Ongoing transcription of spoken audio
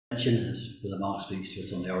introduction as Brother Mark speaks to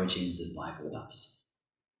us on the origins of Bible baptism.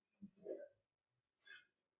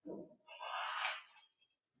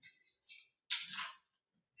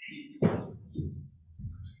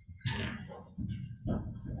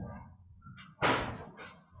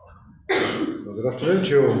 Well, good afternoon to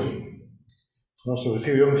you all. Also, a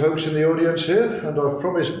few young folks in the audience here, and I've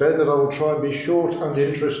promised Ben that I will try and be short and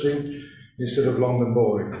interesting instead of long and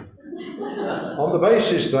boring. On the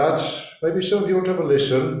basis that maybe some of you want to have a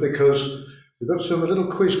listen, because we've got some little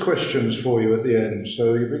quiz questions for you at the end,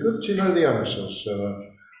 so it'll be good to know the answers. So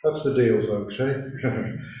that's the deal, folks, eh?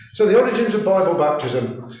 So the origins of Bible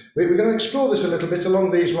baptism. We're going to explore this a little bit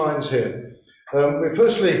along these lines here. We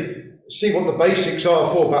firstly see what the basics are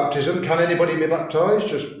for baptism. Can anybody be baptised?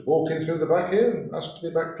 Just walking through the back here and ask to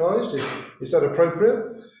be baptised? Is that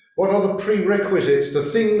appropriate? What are the prerequisites, the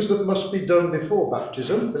things that must be done before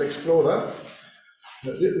baptism? We'll explore that.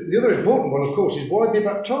 The other important one, of course, is why be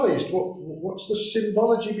baptised? What's the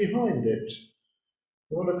symbology behind it?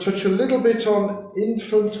 We want to touch a little bit on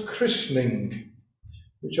infant christening,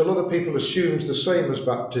 which a lot of people assume is the same as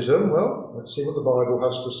baptism. Well, let's see what the Bible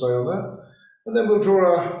has to say on that. And then we'll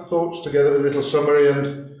draw our thoughts together with a little summary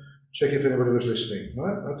and check if anybody was listening.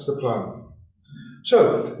 Right? That's the plan.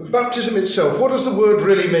 So, baptism itself, what does the word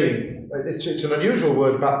really mean? It's an unusual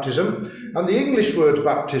word, baptism, and the English word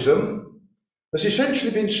baptism has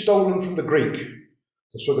essentially been stolen from the Greek.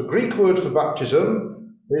 So the Greek word for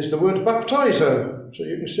baptism is the word baptizo. So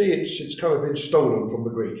you can see it's kind of been stolen from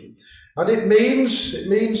the Greek. And it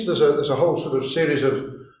means there's a whole sort of series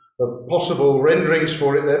of possible renderings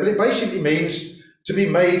for it there, but it basically means to be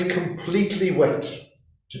made completely wet,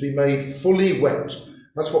 to be made fully wet.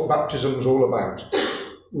 That's what baptism is all about.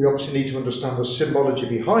 We obviously need to understand the symbology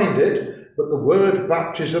behind it, but the word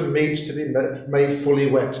baptism means to be made fully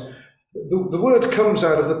wet. The word comes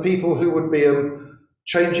out of the people who would be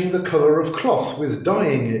changing the colour of cloth with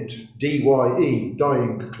dyeing it, D-Y-E,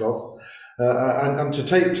 dyeing cloth. And to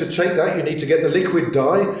take that, you need to get the liquid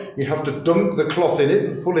dye. You have to dunk the cloth in it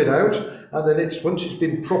and pull it out, and then once it's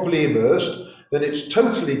been properly immersed, then it's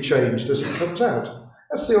totally changed as it comes out.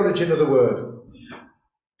 That's the origin of the word.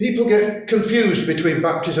 People get confused between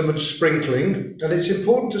baptism and sprinkling, and it's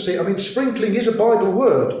important to see, sprinkling is a Bible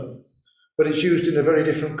word, but it's used in a very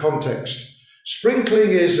different context. Sprinkling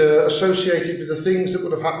is associated with the things that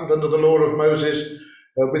would have happened under the law of Moses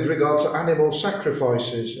with regard to animal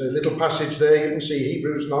sacrifices. A little passage there, you can see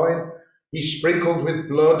Hebrews 9. He sprinkled with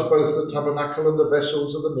blood both the tabernacle and the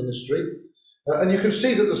vessels of the ministry. And you can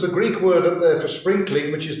see that there's the Greek word up there for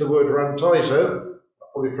sprinkling, which is the word rantizo. I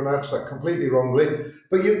probably pronounced that completely wrongly.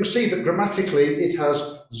 But you can see that grammatically it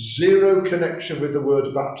has zero connection with the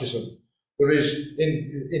word baptism. There is,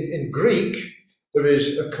 in Greek, there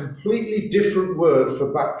is a completely different word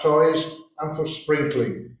for baptize and for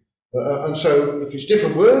sprinkling. And so if it's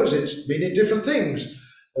different words, it's meaning different things.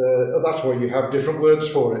 That's why you have different words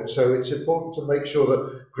for it. So it's important to make sure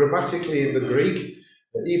that grammatically in the Greek,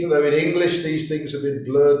 even though in English these things have been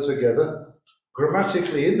blurred together,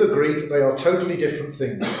 grammatically in the Greek they are totally different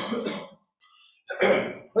things.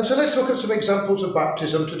 And so let's look at some examples of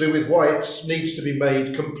baptism to do with why it needs to be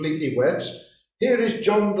made completely wet. Here is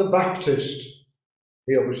John the Baptist.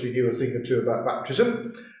 He obviously knew a thing or two about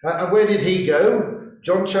baptism. And where did he go?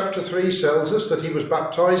 John chapter 3 tells us that he was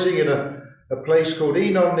baptizing in a place called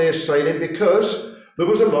Enon near Salem because there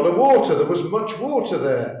was a lot of water. There was much water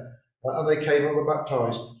there. And they came and were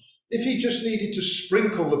baptized. If he just needed to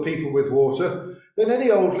sprinkle the people with water, then any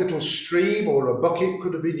old little stream or a bucket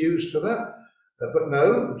could have been used for that. But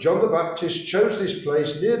no, John the Baptist chose this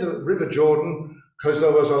place near the River Jordan because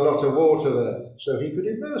there was a lot of water there. So he could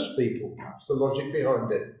immerse people. That's the logic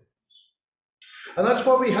behind it. And that's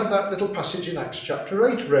why we had that little passage in Acts chapter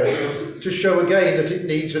 8 read, to show again that it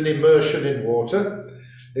needs an immersion in water.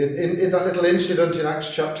 In that little incident in Acts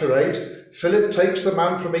chapter 8, Philip takes the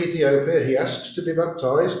man from Ethiopia, he asks to be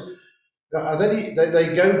baptized, and then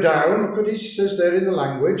they go down. Look what he says there in the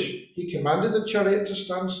language. He commanded the chariot to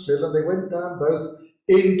stand still, and they went down both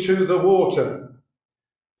into the water.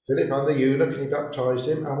 Philip and the eunuch, and he baptized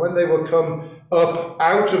him. And when they were come up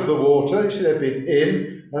out of the water, you see they've been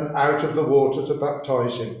in and out of the water to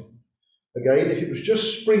baptize him. Again, if it was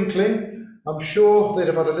just sprinkling, I'm sure they'd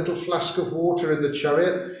have had a little flask of water in the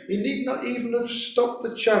chariot. He need not even have stopped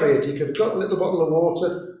the chariot. He could have got a little bottle of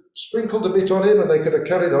water, sprinkled a bit on him, and they could have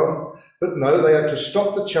carried on. But no, they had to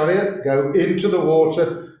stop the chariot, go into the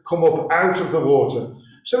water, come up out of the water.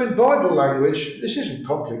 So in Bible language, this isn't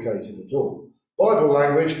complicated at all. Bible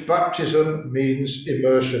language, baptism means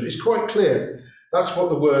immersion. It's quite clear. That's what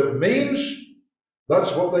the word means.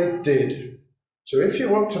 That's what they did. So if you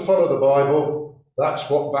want to follow the Bible, That's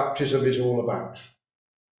what baptism is all about.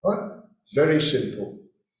 Right? Very simple.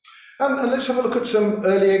 And let's have a look at some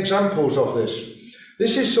early examples of this.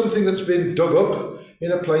 This is something that's been dug up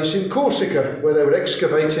in a place in Corsica where they were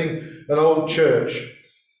excavating an old church.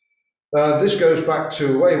 This goes back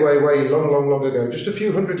to way long ago, just a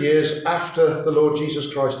few hundred years after the Lord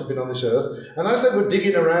Jesus Christ had been on this earth. And as they were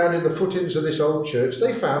digging around in the footings of this old church,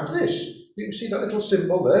 they found this. You can see that little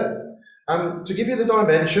symbol there. And to give you the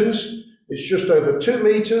dimensions, it's just over 2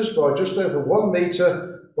 meters by just over 1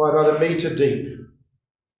 meter by about 1 meter deep.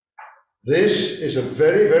 This is a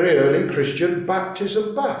very early Christian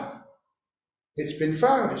baptism bath. It's been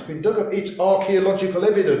found, it's been dug up. It's archaeological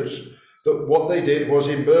evidence that what they did was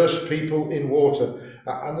immerse people in water.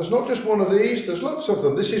 And there's not just one of these, there's lots of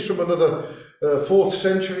them. This is from another 4th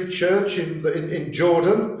century church in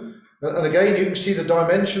Jordan. And again, you can see the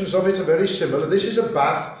dimensions of it are very similar. This is a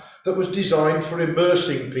bath that was designed for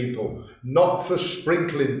immersing people, not for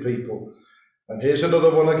sprinkling people. And here's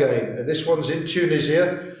another one again. This one's in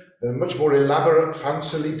Tunisia, a much more elaborate,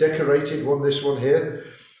 fancily decorated one, this one here.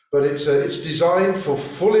 But it's designed for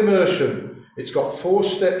full immersion. It's got 4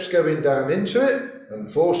 steps going down into it and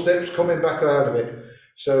 4 steps coming back out of it.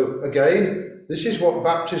 So again, this is what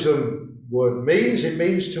baptism word means. It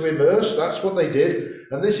means to immerse. That's what they did.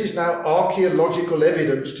 And this is now archaeological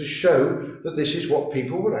evidence to show that this is what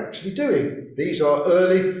people were actually doing. These are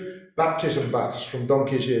early baptism baths from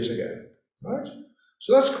donkey's years ago. Right?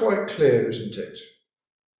 So that's quite clear, isn't it?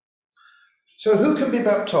 So who can be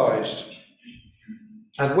baptized?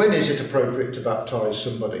 And when is it appropriate to baptize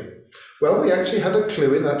somebody? Well, we actually had a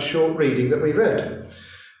clue in that short reading that we read.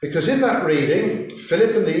 Because in that reading,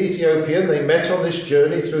 Philip and the Ethiopian, they met on this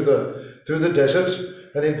journey through the desert.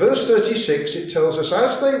 And in verse 36, it tells us,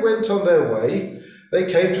 as they went on their way,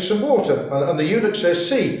 they came to some water. And the eunuch says,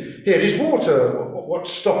 see, here is water.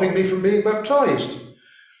 What's stopping me from being baptized?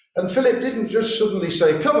 And Philip didn't just suddenly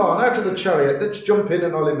say, come on, out of the chariot, let's jump in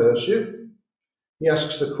and I'll immerse you. He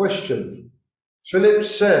asks the question. Philip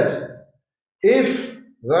said, if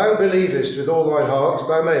thou believest with all thine heart,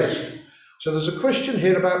 thou mayest. So there's a question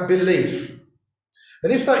here about belief.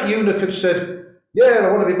 And if that eunuch had said, yeah, I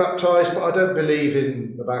want to be baptized, but I don't believe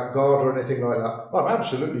in about God or anything like that, I'm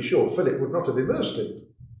absolutely sure Philip would not have immersed him.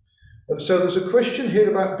 And so there's a question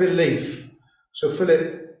here about belief. So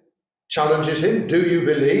Philip challenges him, do you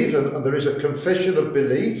believe? And there is a confession of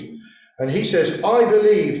belief. And he says, I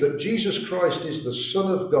believe that Jesus Christ is the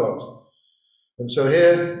Son of God. And so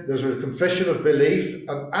here there's a confession of belief,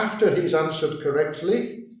 and after he's answered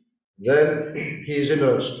correctly, then he is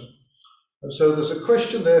immersed. And so there's a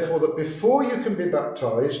question, therefore, that before you can be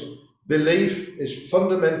baptized, belief is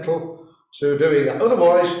fundamental to doing that.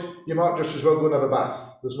 Otherwise, you might just as well go and have a bath.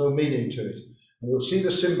 There's no meaning to it. And we'll see the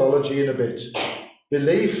symbology in a bit.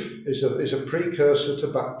 Belief is a precursor to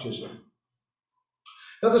baptism.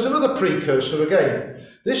 Now there's another precursor again.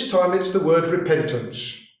 This time it's the word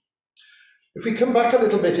repentance. If we come back a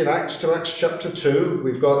little bit in Acts to Acts chapter 2,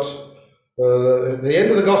 we've got the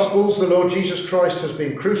end of the Gospels. The Lord Jesus Christ has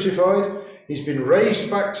been crucified. He's been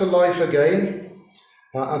raised back to life again.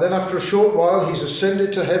 And then after a short while, he's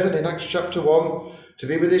ascended to heaven in Acts chapter 1 to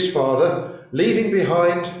be with his Father, leaving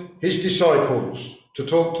behind his disciples to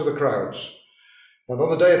talk to the crowds. And on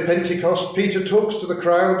the day of Pentecost, Peter talks to the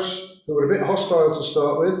crowds who were a bit hostile to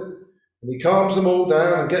start with, and he calms them all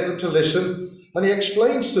down and gets them to listen, and he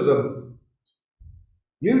explains to them,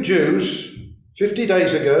 you Jews, 50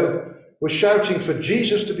 days ago, were shouting for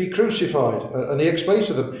Jesus to be crucified. And he explains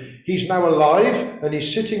to them, he's now alive and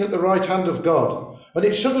he's sitting at the right hand of God. And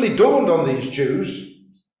it suddenly dawned on these Jews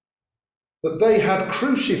that they had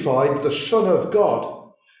crucified the Son of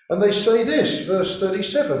God. And they say this, verse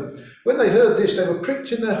 37, when they heard this, they were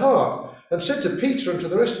pricked in their heart and said to Peter and to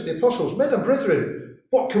the rest of the apostles, men and brethren,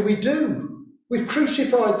 what can we do? We've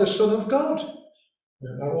crucified the Son of God.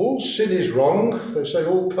 Now, all sin is wrong. They say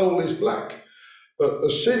all coal is black. But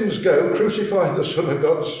as sins go, crucifying the Son of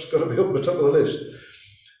God's got to be up the top of the list.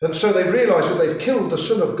 And so they realise that they've killed the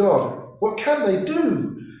Son of God. What can they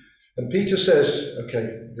do? And Peter says,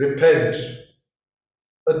 okay, repent.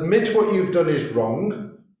 Admit what you've done is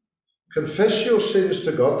wrong. Confess your sins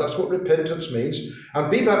to God. That's what repentance means. And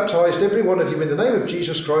be baptised, every one of you, in the name of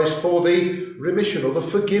Jesus Christ for the remission or the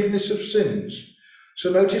forgiveness of sins. So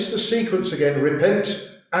notice the sequence again, repent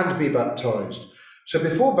and be baptized. So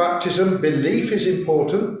before baptism, belief is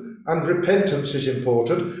important and repentance is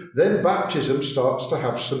important. Then baptism starts to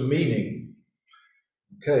have some meaning.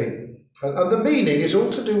 Okay, and the meaning is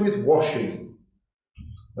all to do with washing.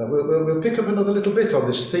 We'll pick up another little bit on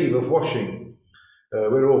this theme of washing.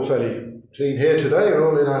 We're all fairly clean here today. We're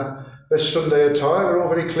all in our best Sunday attire, we're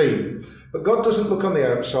all very clean. But God doesn't look on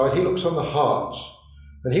the outside, he looks on the heart.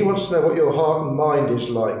 And he wants to know what your heart and mind is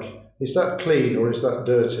like. Is that clean or is that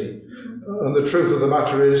dirty? And the truth of the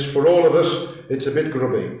matter is, for all of us, it's a bit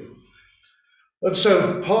grubby. And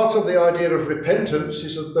so part of the idea of repentance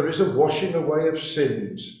is that there is a washing away of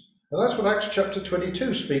sins. And that's what Acts chapter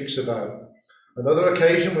 22 speaks about. Another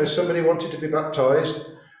occasion where somebody wanted to be baptized,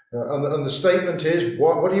 and the statement is,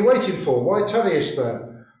 what are you waiting for? Why tarriest thou?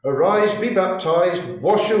 Arise, be baptized,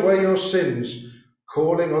 wash away your sins,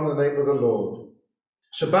 calling on the name of the Lord.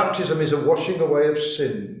 So baptism is a washing away of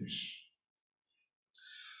sins.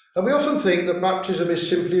 And we often think that baptism is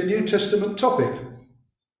simply a New Testament topic.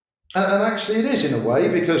 And actually it is in a way,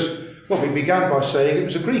 because, well, we began by saying it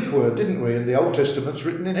was a Greek word, didn't we? And the Old Testament's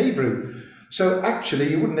written in Hebrew. So actually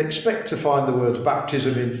you wouldn't expect to find the word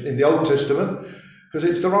baptism in the Old Testament, because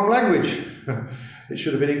it's the wrong language. It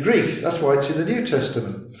should have been in Greek. That's why it's in the New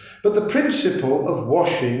Testament. But the principle of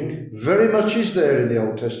washing very much is there in the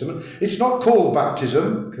Old Testament. It's not called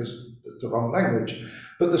baptism, because it's the wrong language,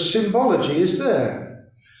 but the symbology is there.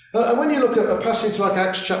 And when you look at a passage like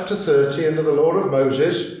Acts chapter 30 under the law of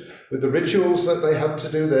Moses, with the rituals that they had to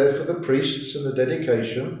do there for the priests and the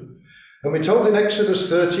dedication, and we're told in Exodus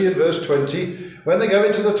 30 and verse 20, when they go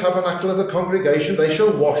into the tabernacle of the congregation, they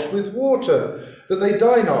shall wash with water, that they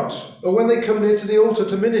die not. Or when they come near to the altar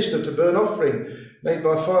to minister, to burn offering made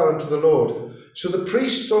by fire unto the Lord. So the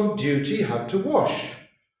priests on duty had to wash.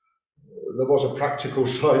 There was a practical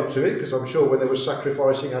side to it, because I'm sure when they were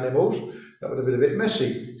sacrificing animals, that would have been a bit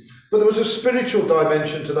messy. But there was a spiritual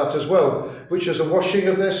dimension to that as well, which is a washing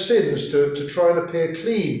of their sins to try and appear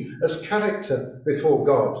clean as character before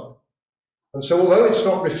God. And so although it's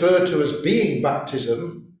not referred to as being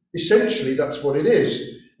baptism, essentially that's what it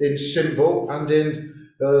is, in symbol and in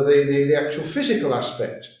the actual physical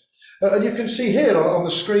aspect. And you can see here on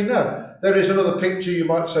the screen now, there is another picture. You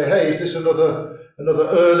might say, hey, is this another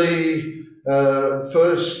early 1st,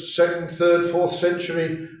 2nd, 3rd, 4th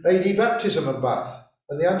century AD baptism and bath?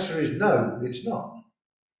 And the answer is no, it's not.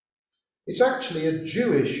 It's actually a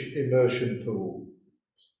Jewish immersion pool.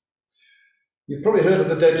 You've probably heard of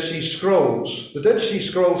the Dead Sea Scrolls. The Dead Sea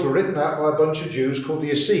Scrolls were written out by a bunch of Jews called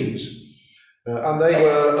the Essenes. And they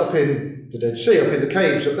were up in the Dead Sea, up in the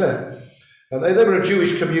caves up there. And they were a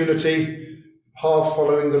Jewish community, half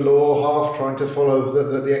following the law, half trying to follow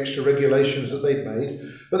the extra regulations that they'd made.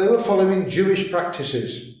 But they were following Jewish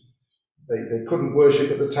practices. They couldn't worship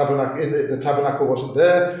at the tabernacle. The tabernacle wasn't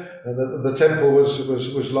there, and the temple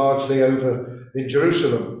was largely over in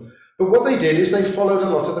Jerusalem. But what they did is they followed a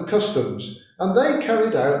lot of the customs, and they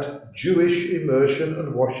carried out Jewish immersion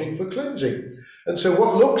and washing for cleansing. And so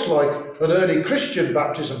what looks like an early Christian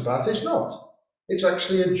baptism bath is not. It's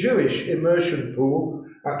actually a Jewish immersion pool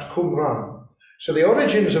at Qumran. So the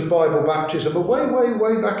origins of Bible baptism are way, way,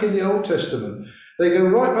 way back in the Old Testament. They go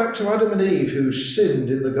right back to Adam and Eve, who sinned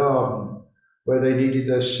in the garden, where they needed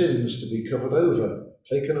their sins to be covered over,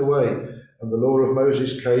 taken away. And the law of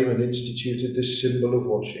Moses came and instituted this symbol of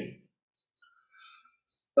washing.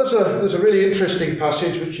 There's a really interesting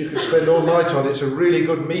passage which you could spend all night on. It's a really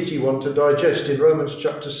good meaty one to digest in Romans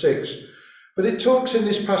chapter 6. But it talks in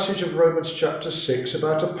this passage of Romans chapter 6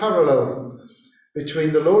 about a parallel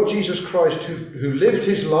between the Lord Jesus Christ, who lived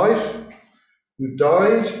his life, who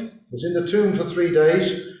died, was in the tomb for 3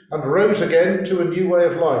 days, and rose again to a new way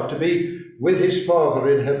of life, to be with his Father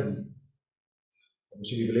in heaven.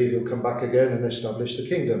 Obviously, we believe he'll come back again and establish the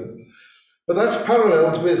kingdom. But that's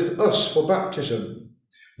paralleled with us for baptism.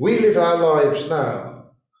 We live our lives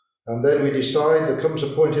now, and then we decide, there comes a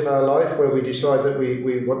point in our life where we decide that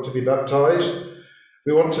we want to be baptized.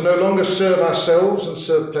 We want to no longer serve ourselves and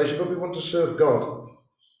serve pleasure, but we want to serve God.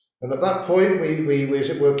 And at that point, we as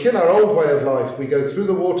it were, kill our old way of life. We go through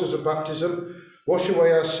the waters of baptism, wash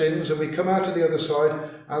away our sins, and we come out of the other side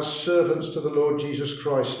as servants to the Lord Jesus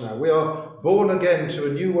Christ now. We are born again to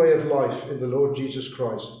a new way of life in the Lord Jesus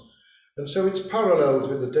Christ. And so it's paralleled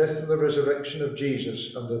with the death and the resurrection of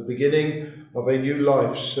Jesus and the beginning of a new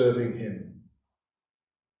life serving him.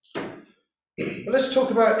 But let's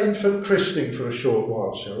talk about infant christening for a short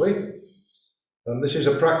while, shall we? And this is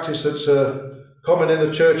a practice that's common in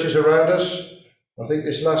the churches around us. I think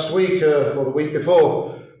this last week, or the week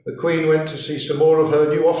before, the Queen went to see some more of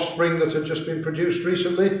her new offspring that had just been produced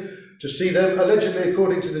recently, to see them, allegedly,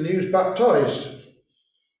 according to the news, baptised.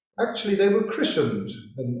 Actually, they were christened.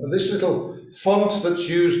 And this little font that's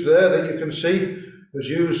used there, that you can see, was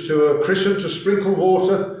used to christen, to sprinkle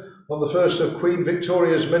water on the first of Queen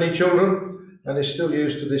Victoria's many children, and is still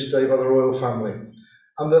used to this day by the royal family.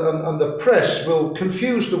 And the press will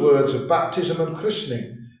confuse the words of baptism and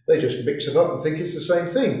christening. They just mix it up and think it's the same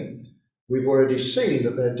thing. we've already seen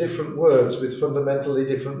that they're different words with fundamentally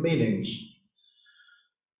different meanings.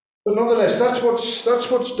 But nonetheless, that's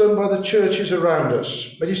what's done by the churches around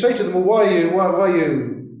us. And you say to them, well, why are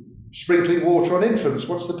you sprinkling water on infants?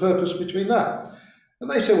 What's the purpose between that? And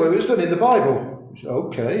they say, well, it's done in the Bible. Say,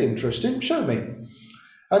 okay, interesting, show me.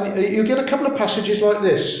 And you get a couple of passages like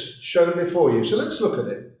this shown before you. So let's look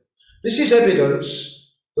at it. This is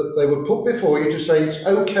evidence that they would put before you to say it's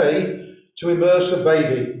okay to immerse a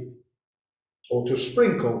baby or to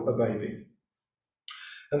sprinkle a baby.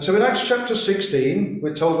 And so in Acts chapter 16,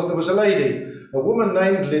 we're told that there was a lady, a woman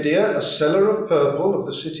named Lydia, a seller of purple of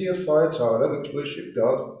the city of Thyatira, which worshipped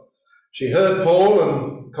God. She heard Paul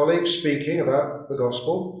and colleagues speaking about the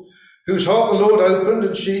gospel, whose heart the Lord opened,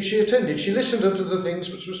 and she attended. She listened unto the things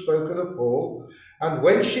which were spoken of Paul, and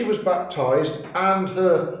when she was baptized, and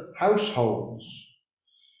her households,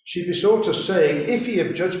 she besought us, saying, if ye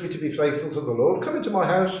have judged me to be faithful to the Lord, come into my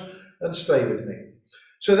house and stay with me.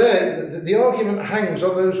 So there, the argument hangs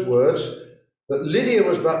on those words, that Lydia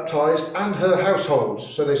was baptized and her household.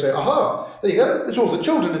 So they say, aha, there you go, it's all the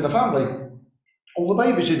children in the family, all the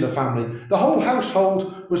babies in the family. The whole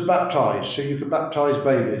household was baptized, so you could baptize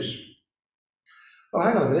babies. Oh,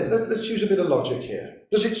 hang on a minute, let's use a bit of logic here.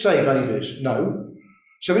 Does it say babies? No.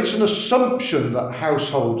 So it's an assumption that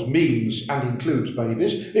households means and includes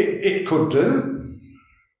babies. It could do,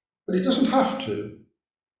 but it doesn't have to.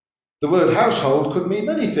 The word household could mean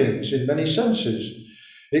many things in many senses.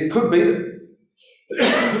 It could be that,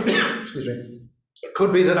 excuse me, it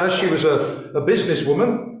could be that as she was a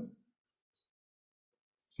businesswoman,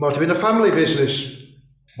 might have been a family business,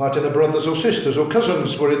 might have been brothers or sisters or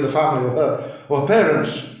cousins were in the family, or her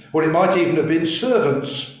parents, or it might even have been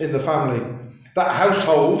servants in the family. That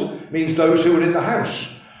household means those who were in the house.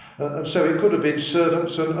 And so it could have been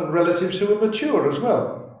servants and relatives who were mature as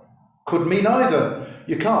well. Could mean either.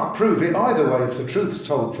 You can't prove it either way if the truth's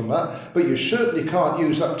told from that, but you certainly can't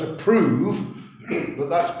use that to prove that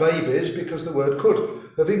that's babies, because the word could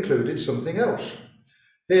have included something else.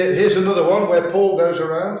 Here's another one where Paul goes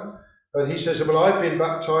around and he says, well, I've been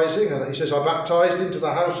baptizing, and he says, I baptized into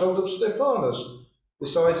the household of Stephanus.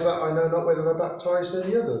 Besides that, I know not whether I baptized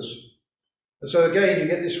any others. And so again, you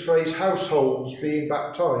get this phrase, households being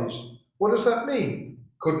baptized. What does that mean?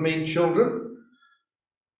 Could mean children,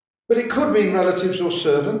 but it could mean relatives or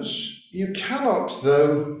servants. You cannot,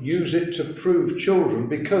 though, use it to prove children,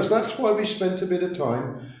 because that's why we spent a bit of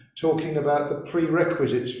time talking about the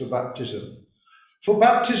prerequisites for baptism. For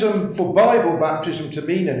baptism, for Bible baptism to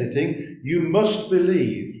mean anything, you must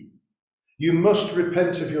believe. You must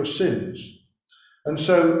repent of your sins. And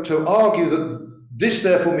so to argue that this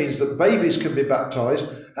therefore means that babies can be baptized,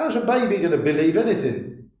 how's a baby going to believe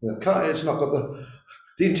anything? It's not got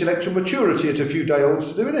the intellectual maturity at a few day olds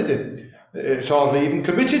to do anything. It's hardly even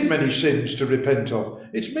committed many sins to repent of.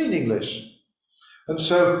 It's meaningless. And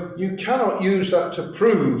so you cannot use that to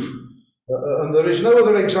prove, and there is no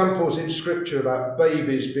other examples in Scripture about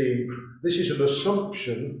babies being, this is an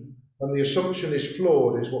assumption, and the assumption is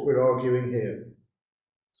flawed, is what we're arguing here.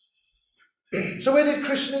 So where did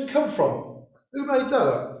christening come from? Who made that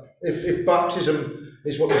up? If baptism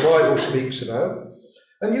is what the Bible speaks about.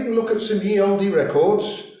 And you can look at some ye olde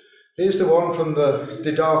records. Here's the one from the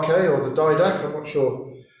Didache or the Didache, I'm not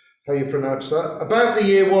sure how you pronounce that, about the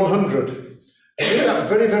year 100. And in that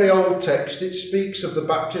very, very old text, it speaks of the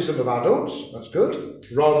baptism of adults, that's good,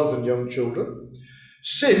 rather than young children,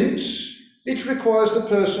 since it requires the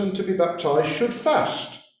person to be baptized should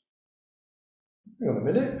fast. Hang on a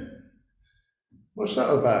minute. What's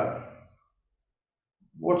that about?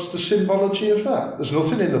 What's the symbology of that? There's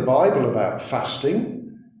nothing in the Bible about fasting.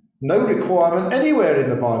 No requirement anywhere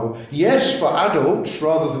in the Bible. Yes, for adults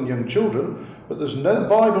rather than young children, but there's no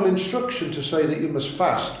Bible instruction to say that you must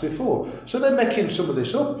fast before. So they're making some of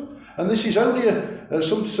this up. And this is only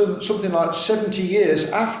something like 70 years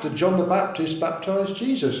after John the Baptist baptized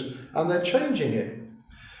Jesus, and they're changing it.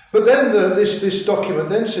 But then this document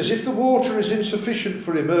then says, if the water is insufficient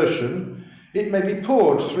for immersion, it may be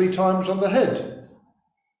poured 3 times on the head.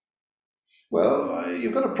 Well,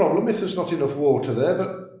 you've got a problem if there's not enough water there,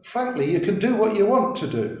 but frankly, you can do what you want to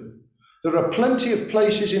do. There are plenty of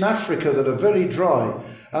places in Africa that are very dry,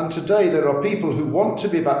 and today there are people who want to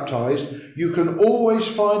be baptized. You can always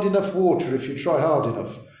find enough water if you try hard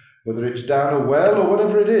enough. Whether it's down a well or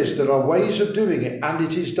whatever it is, there are ways of doing it, and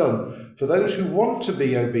it is done. For those who want to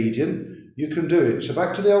be obedient, you can do it. So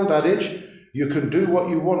back to the old adage, you can do what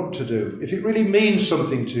you want to do. If it really means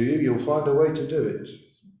something to you, you'll find a way to do it.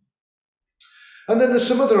 And then there's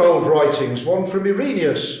some other old writings, one from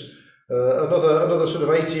Irenaeus, another sort of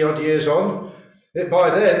 80-odd years on, By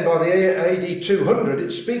then, by the AD 200,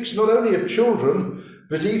 it speaks not only of children,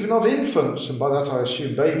 but even of infants, and by that I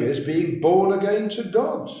assume babies, being born again to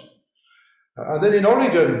God. And then in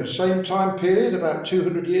Oregon, same time period, about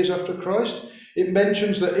 200 years after Christ, it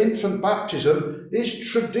mentions that infant baptism is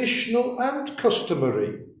traditional and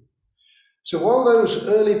customary. So while those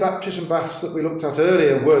early baptism baths that we looked at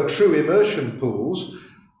earlier were true immersion pools,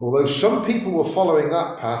 although some people were following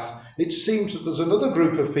that path, it seems that there's another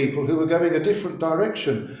group of people who are going a different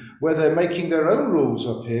direction, where they're making their own rules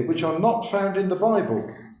up here, which are not found in the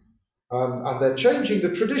Bible. And they're changing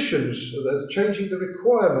the traditions, they're changing the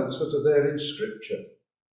requirements that are there in Scripture.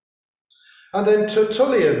 And then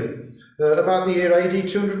Tertullian, about the year AD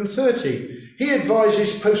 230, he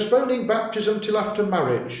advises postponing baptism till after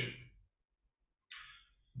marriage.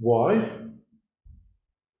 Why?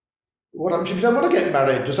 What happens if you don't want to get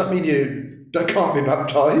married? Does that mean you can't be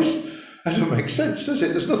baptised? That doesn't make sense, does it?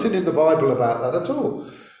 There's nothing in the Bible about that at all.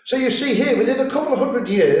 So you see here, within a couple of 100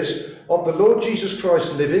 years of the Lord Jesus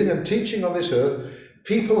Christ living and teaching on this earth,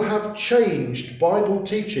 people have changed Bible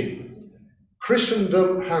teaching.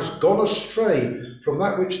 Christendom has gone astray from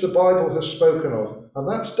that which the Bible has spoken of, and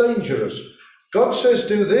that's dangerous. God says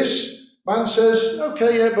do this, man says,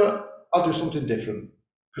 okay, yeah, but I'll do something different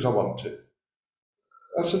because I want to.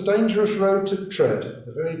 That's a dangerous road to tread,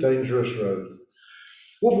 a very dangerous road.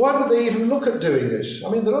 Well, why would they even look at doing this?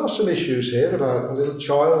 I mean, there are some issues here about a little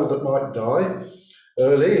child that might die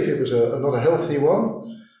early if it was not a healthy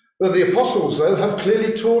one. But the apostles, though, have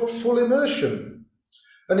clearly taught full immersion.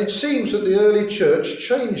 And it seems that the early church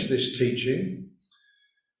changed this teaching.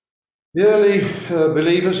 The early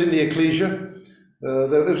believers in the ecclesia,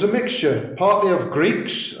 there was a mixture, partly of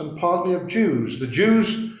Greeks and partly of Jews. The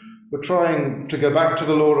Jews were trying to go back to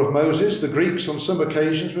the law of Moses. The Greeks, on some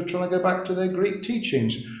occasions, were trying to go back to their Greek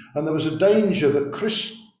teachings. And there was a danger that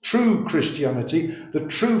true Christianity, the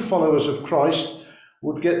true followers of Christ,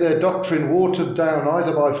 would get their doctrine watered down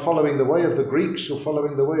either by following the way of the Greeks or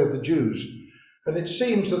following the way of the Jews. And it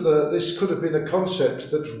seems that this could have been a concept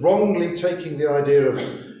that's wrongly taking the idea of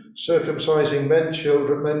circumcising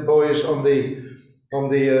men, boys on the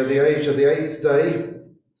age of the 8th day,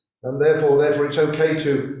 and therefore it's okay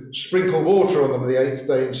to sprinkle water on them the 8th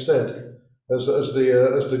day instead, as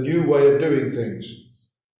the new way of doing things.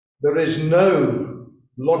 There is no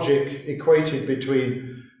logic equated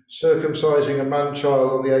between circumcising a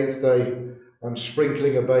man-child on the 8th day and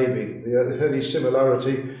sprinkling a baby. The only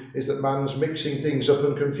similarity is that man's mixing things up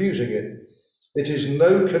and confusing it. It is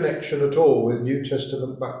no connection at all with New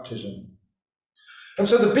Testament baptism. And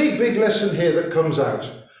so the big lesson here that comes out,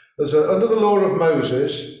 under the law of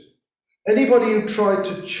Moses, anybody who tried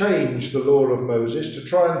to change the law of Moses, to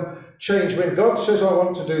try and change, when God says, I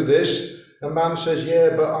want to do this, and man says, yeah,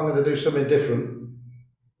 but I'm going to do something different,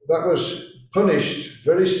 that was punished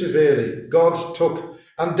very severely. God took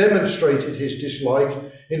and demonstrated his dislike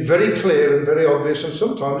in very clear and very obvious and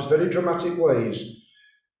sometimes very dramatic ways.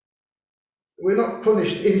 We're not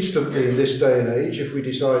punished instantly in this day and age if we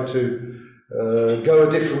decide to go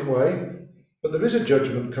a different way. But there is a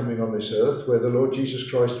judgment coming on this earth where the Lord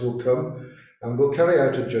Jesus Christ will come and will carry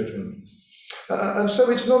out a judgment. And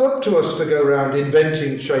so it's not up to us to go around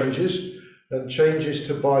inventing changes and changes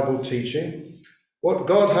to Bible teaching. What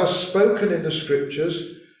God has spoken in the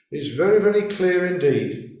Scriptures is very, very clear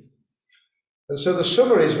indeed. And so the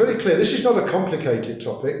summary is very clear. This is not a complicated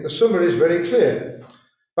topic. The summary is very clear.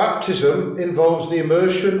 Baptism involves the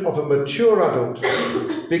immersion of a mature adult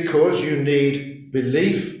because you need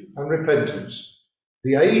belief and repentance.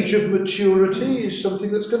 The age of maturity is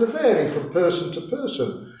something that's going to vary from person to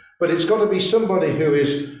person, but it's got to be somebody who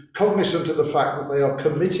is cognizant of the fact that they are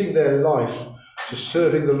committing their life to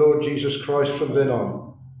serving the Lord Jesus Christ from then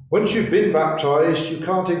on. Once you've been baptized, you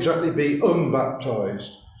can't exactly be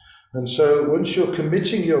unbaptized. And so once you're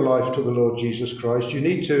committing your life to the Lord Jesus Christ, you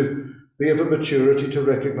need to be of a maturity to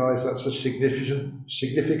recognize that's a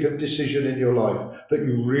significant decision in your life, that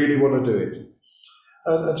you really want to do it.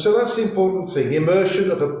 And so that's the important thing,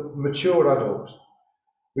 immersion of a mature adult.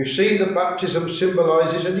 We've seen that baptism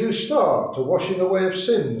symbolises a new start, a washing away of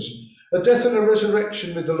sins, a death and a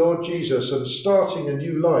resurrection with the Lord Jesus, and starting a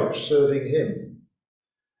new life serving him.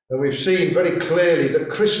 And we've seen very clearly that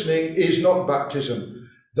christening is not baptism.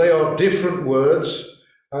 They are different words,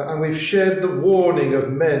 and we've shared the warning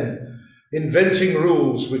of men inventing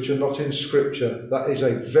rules which are not in Scripture. That is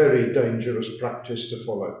a very dangerous practice to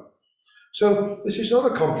follow. So this is not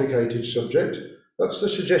a complicated subject. That's the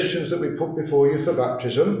suggestions that we put before you for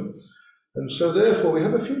baptism. And so therefore we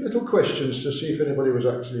have a few little questions to see if anybody was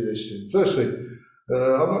actually listening. Firstly,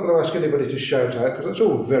 I'm not going to ask anybody to shout out because that's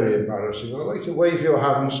all very embarrassing. I'd like to wave your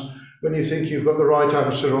hands when you think you've got the right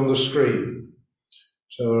answer on the screen.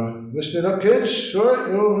 So, listening up, kids? All right,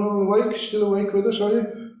 you're all awake? Still awake with us, are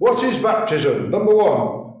you? What is baptism? Number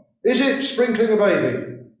one. Is it sprinkling a baby?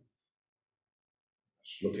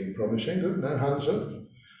 It's looking promising. Good. No hands up.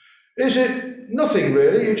 Is it nothing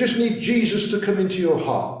really? You just need Jesus to come into your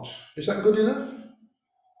heart. Is that good enough?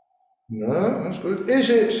 No, that's good. Is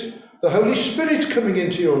it the Holy Spirit coming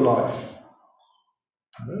into your life?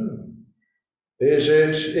 No. Is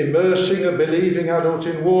it immersing a believing adult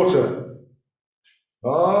in water?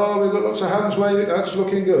 Oh, we've got lots of hands waving. That's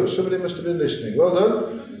looking good. Somebody must have been listening. Well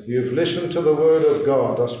done. You've listened to the word of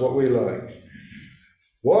God. That's what we like.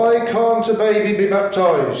 Why can't a baby be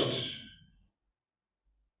baptized?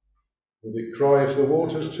 Would it cry if the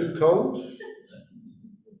water's too cold?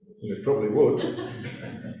 It probably would.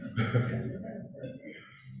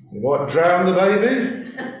 You might drown the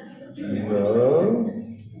baby? No.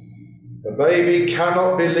 A baby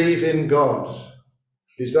cannot believe in God.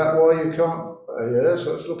 Is that why you can't? Yes,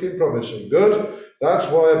 that's looking promising. Good. That's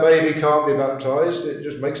why a baby can't be baptized. It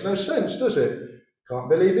just makes no sense, does it? Can't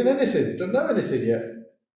believe in anything. Don't know anything yet.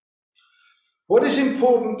 What is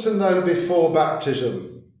important to know before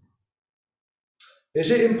baptism? Is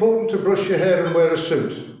it important to brush your hair and wear a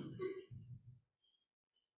suit?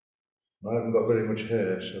 I haven't got very much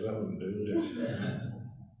hair, so that wouldn't do, would it?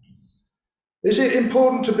 Is it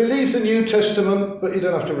important to believe the New Testament, but you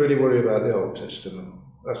don't have to really worry about the Old Testament?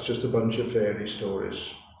 That's just a bunch of fairy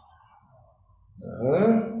stories.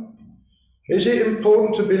 Is it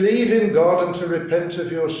important to believe in God and to repent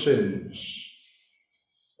of your sins?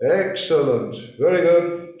 Excellent. Very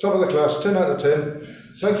good. Top of the class, 10 out of 10.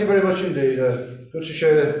 Thank you very much indeed. Good to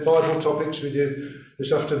share Bible topics with you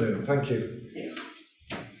this afternoon. Thank you.